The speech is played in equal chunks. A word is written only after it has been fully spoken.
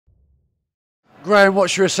Graham,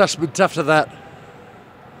 what's your assessment after that?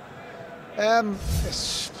 Um,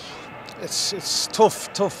 it's it's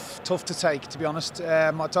tough to take, to be honest.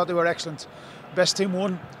 I thought they were excellent. Best team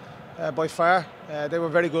won by far. They were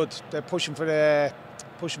very good. They're pushing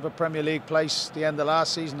for Premier League place the end of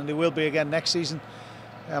last season, and they will be again next season.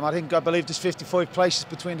 I believe there's 55 places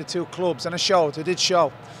between the two clubs, and it showed. It did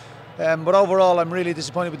show. But overall, I'm really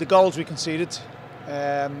disappointed with the goals we conceded.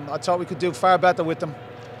 I thought we could do far better with them.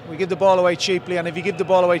 We give the ball away cheaply, and if you give the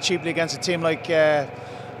ball away cheaply against a team like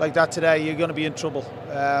that today, you're going to be in trouble.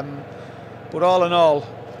 But all in all,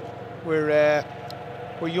 we're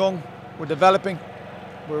young, we're developing,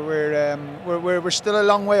 we're still a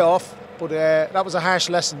long way off. But that was a harsh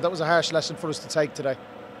lesson. That was a harsh lesson for us to take today.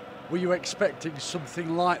 Were you expecting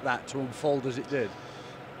something like that to unfold as it did?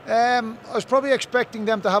 I was probably expecting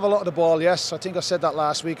them to have a lot of the ball, yes. I think I said that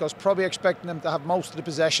last week. I was probably expecting them to have most of the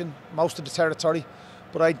possession, most of the territory.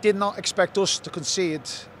 But I did not expect us to concede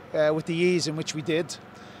with the ease in which we did.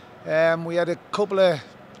 We had a couple,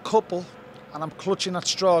 and I'm clutching at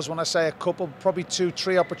straws when I say a couple, probably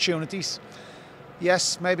 2-3 opportunities.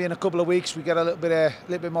 Yes, maybe in a couple of weeks we get a little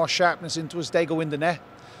bit more sharpness into us. They go in the net.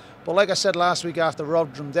 But like I said last week after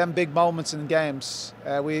Rotherham, them big moments in games.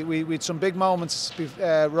 We had some big moments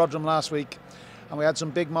Rotherham last week, and we had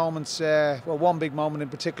some big moments. One big moment in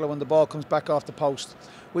particular when the ball comes back off the post.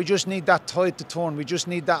 We just need that tide to turn. We just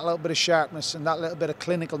need that little bit of sharpness and that little bit of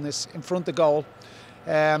clinicalness in front of goal.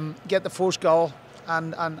 Get the first goal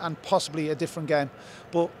and possibly a different game.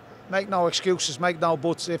 But make no excuses, make no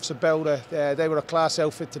buts, ifs about it. They were a class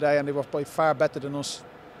outfit today, and they were by far better than us.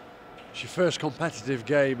 It's your first competitive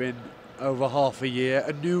game in over half a year,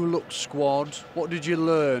 a new look squad. What did you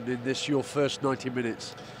learn in your first 90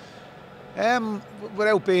 minutes?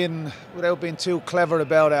 Without being too clever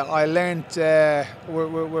about it, I learned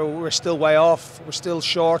we're still way off. We're still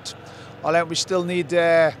short. I learned we still need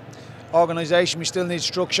organisation. We still need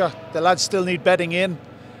structure. The lads still need bedding in.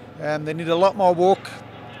 They need a lot more work.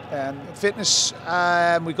 Fitness.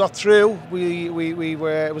 We got through.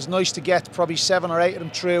 It was nice to get probably 7 or 8 of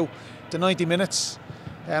them through the 90 minutes.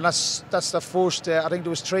 And that's the first. I think there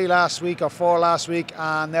was 3 last week or 4 last week,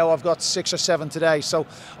 and now I've got 6 or 7 today. So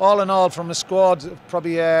all in all, from a squad,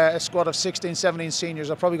 probably a squad of 16, 17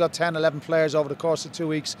 seniors, I've probably got 10, 11 players over the course of 2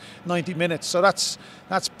 weeks, 90 minutes. So that's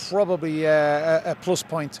probably a plus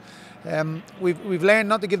point. We've learned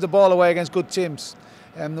not to give the ball away against good teams.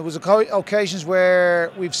 There was occasions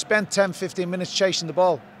where we've spent 10, 15 minutes chasing the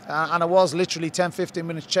ball, and it was literally 10, 15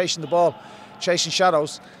 minutes chasing the ball, chasing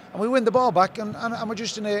shadows, and we win the ball back, and we're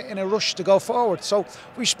just in a rush to go forward. So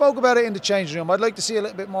we spoke about it in the changing room. I'd like to see a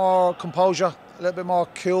little bit more composure, a little bit more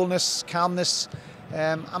coolness, calmness,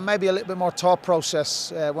 and maybe a little bit more thought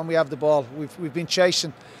process when we have the ball. We've been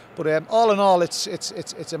chasing, but all in all, it's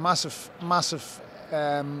a massive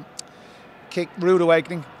kick, rude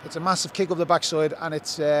awakening. It's a massive kick up the backside, and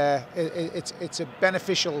it's a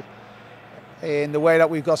beneficial in the way that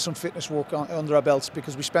we've got some fitness work under our belts,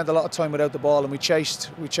 because we spent a lot of time without the ball, and we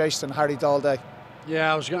chased and harried all day.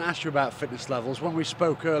 Yeah, I was going to ask you about fitness levels. When we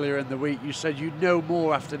spoke earlier in the week, you said you know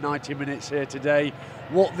more after 90 minutes here today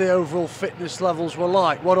what the overall fitness levels were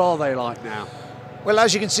like. What are they like now? Well,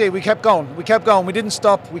 as you can see, we kept going. We didn't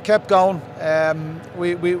stop. We kept going.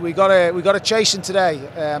 We got a chasing today,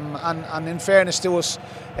 and in fairness to us,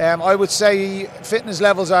 I would say fitness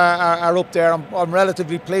levels are up there. I'm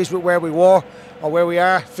relatively pleased with where we were or where we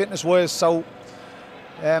are fitness-wise. So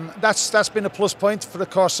that's been a plus point for the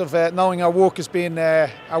course of knowing our work has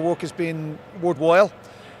been worthwhile.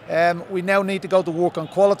 We now need to go to work on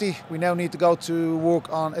quality. We now need to go to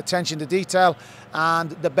work on attention to detail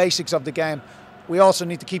and the basics of the game. We also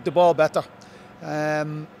need to keep the ball better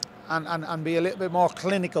and be a little bit more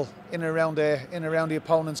clinical in and around the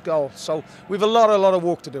opponent's goal. So we've a lot of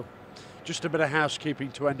work to do. Just a bit of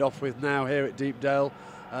housekeeping to end off with now here at Deepdale.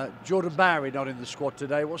 Jordan Barry not in the squad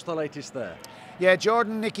today. What's the latest there? Yeah,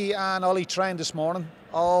 Jordan, Nicky, and Ollie trained this morning.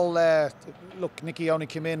 Look, Nicky only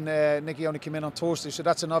came in on Thursday, so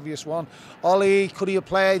that's an obvious one. Ollie, could he have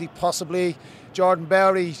played? He possibly. Jordan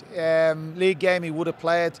Barry, league game, he would have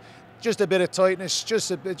played. Just a bit of tightness, just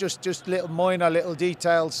little minor little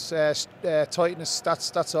details, tightness.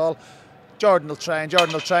 That's all. Jordan will train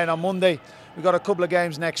on Monday. We've got a couple of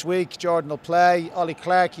games next week. Jordan will play. Ollie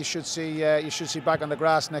Clark, you should see back on the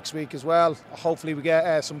grass next week as well. Hopefully we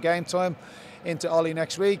get some game time into Ollie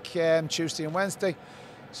next week, Tuesday and Wednesday.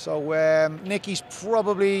 So Nicky's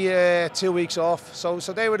probably 2 weeks off. So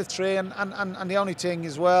they were the 3, and the only thing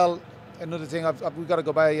as well, another thing we've got to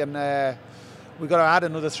go by and we've got to add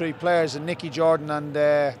another 3 players, and Nicky, Jordan and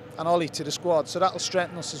Ollie to the squad, so that'll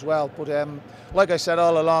strengthen us as well. But like I said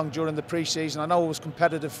all along during the pre-season, I know it was a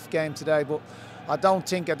competitive game today, but I don't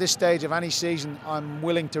think at this stage of any season I'm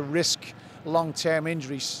willing to risk long-term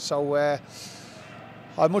injuries. So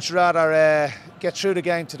I'd much rather get through the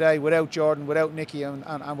game today without Jordan, without Nicky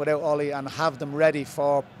and without Ollie, and have them ready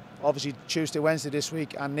for obviously Tuesday, Wednesday this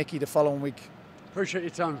week, and Nicky the following week. Appreciate your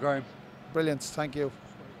time, Graham. Brilliant, thank you.